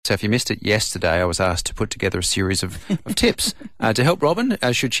So if you missed it yesterday, I was asked to put together a series of tips to help Robin,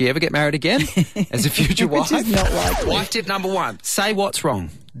 should she ever get married again as a future wife. Which is not likely. Wife tip number 1, say what's wrong.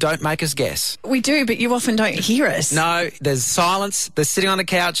 Don't make us guess. We do, but you often don't hear us. No, there's silence. They're sitting on the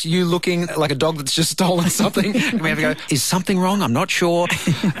couch, you looking like a dog that's just stolen something. And we have to go, is something wrong? I'm not sure.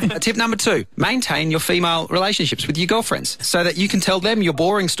 Tip number 2, maintain your female relationships with your girlfriends so that you can tell them your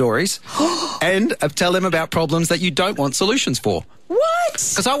boring stories and tell them about problems that you don't want solutions for. What?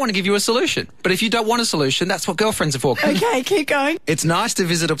 Because I want to give you a solution. But if you don't want a solution, that's what girlfriends are for. Okay, keep going. It's nice to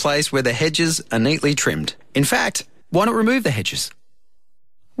visit a place where the hedges are neatly trimmed. In fact, why not remove the hedges?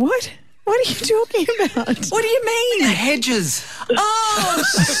 What? What are you talking about? What do you mean? The hedges. Oh,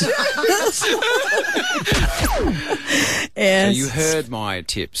 yes. So you heard my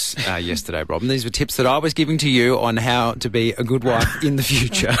tips yesterday, Robin. These were tips that I was giving to you on how to be a good wife in the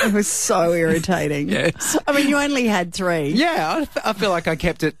future. It was so irritating. Yes. I mean, you only had 3. Yeah, I feel like I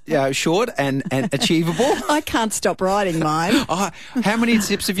kept it short and achievable. I can't stop writing mine. Oh, how many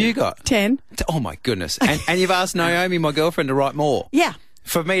tips have you got? 10. Oh, my goodness. And you've asked Naomi, my girlfriend, to write more. Yeah.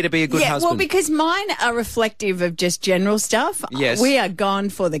 For me to be a good husband. Well, because mine are reflective of just general stuff. Yes. We are gone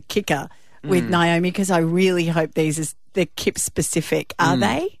for the kicker with Naomi because I really hope they're Kip specific. Are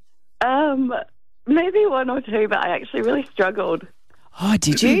they? Maybe 1 or 2, but I actually really struggled. Oh,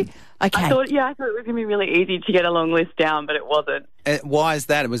 did you? Okay. I thought it was going to be really easy to get a long list down, but it wasn't. Why is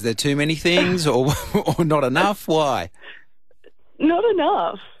that? Was there too many things or not enough? Why? Not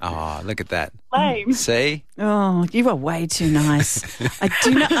enough. Oh, look at that. Lame. See? Oh, you are way too nice. I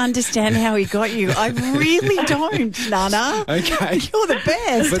do not understand how he got you. I really don't, Nana. Okay. You're the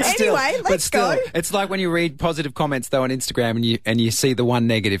best. Anyway, let's go. It's like when you read positive comments, though, on Instagram and you see the one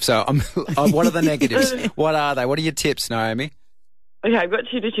negative. So what are the negatives? What are they? What are your tips, Naomi? Okay, I've got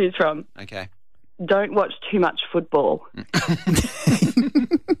 2 to choose from. Okay. Don't watch too much football.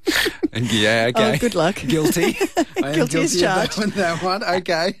 Yeah, okay. Oh, good luck. Guilty. I am Guilty as charged. of that one.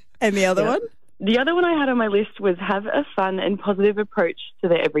 Okay. And the other one? The other one I had on my list was have a fun and positive approach to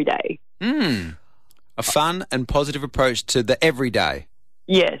the everyday. A fun and positive approach to the everyday.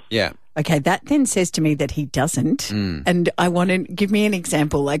 Yes. Yeah. Okay, that then says to me that he doesn't. And I want to give me an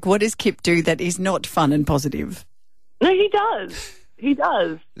example. Like, what does Kip do that is not fun and positive? No, he does. He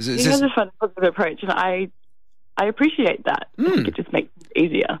does. He has a fun and positive approach, and I appreciate that. I think it just makes it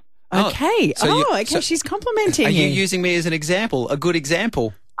easier. Okay. So she's complimenting Are you. you using me as an example, a good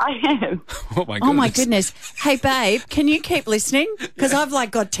example? I am. Oh, my goodness. Oh, my goodness. Hey, babe, can you keep listening? Because I've,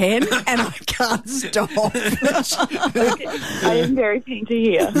 got 10 and I can't stop. I am very keen to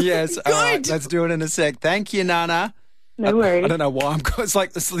hear. Yes. All right, let's do it in a sec. Thank you, Nana. No worries. I don't know why. It's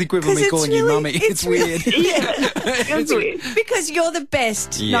like the equivalent of me calling you mummy. It's weird. Yeah, it's weird. Because you're the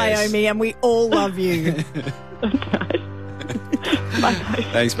best, Yes. Naomi, and we all love you. Bye.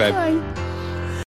 Thanks, babe. Bye.